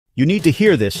You need to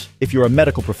hear this if you're a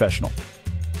medical professional.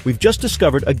 We've just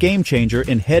discovered a game changer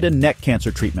in head and neck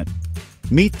cancer treatment.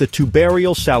 Meet the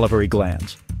tubarial salivary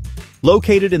glands.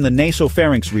 Located in the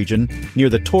nasopharynx region, near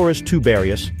the torus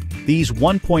tubarius, these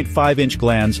 1.5-inch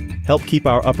glands help keep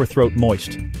our upper throat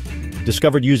moist.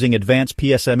 Discovered using advanced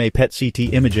PSMA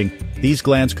PET-CT imaging, these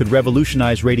glands could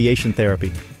revolutionize radiation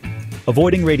therapy.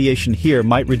 Avoiding radiation here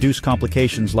might reduce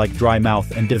complications like dry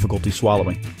mouth and difficulty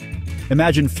swallowing.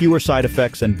 Imagine fewer side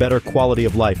effects and better quality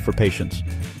of life for patients.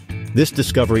 This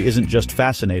discovery isn't just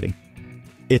fascinating,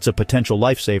 it's a potential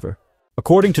lifesaver.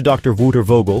 According to Dr. Wouter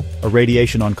Vogel, a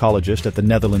radiation oncologist at the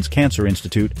Netherlands Cancer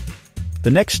Institute,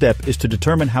 the next step is to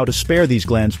determine how to spare these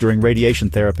glands during radiation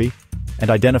therapy and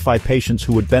identify patients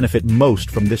who would benefit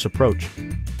most from this approach.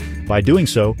 By doing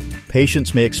so,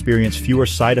 patients may experience fewer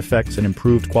side effects and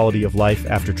improved quality of life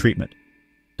after treatment.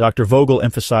 Dr. Vogel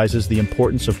emphasizes the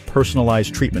importance of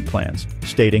personalized treatment plans,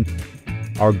 stating,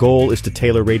 "Our goal is to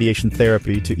tailor radiation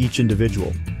therapy to each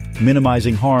individual,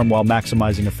 minimizing harm while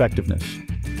maximizing effectiveness."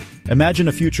 Imagine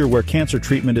a future where cancer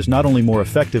treatment is not only more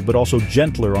effective but also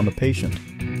gentler on the patient.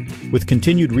 With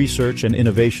continued research and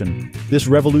innovation, this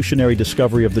revolutionary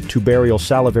discovery of the tubarial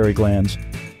salivary glands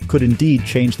could indeed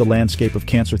change the landscape of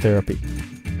cancer therapy.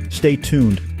 Stay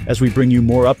tuned as we bring you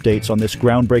more updates on this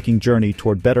groundbreaking journey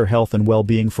toward better health and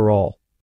well-being for all.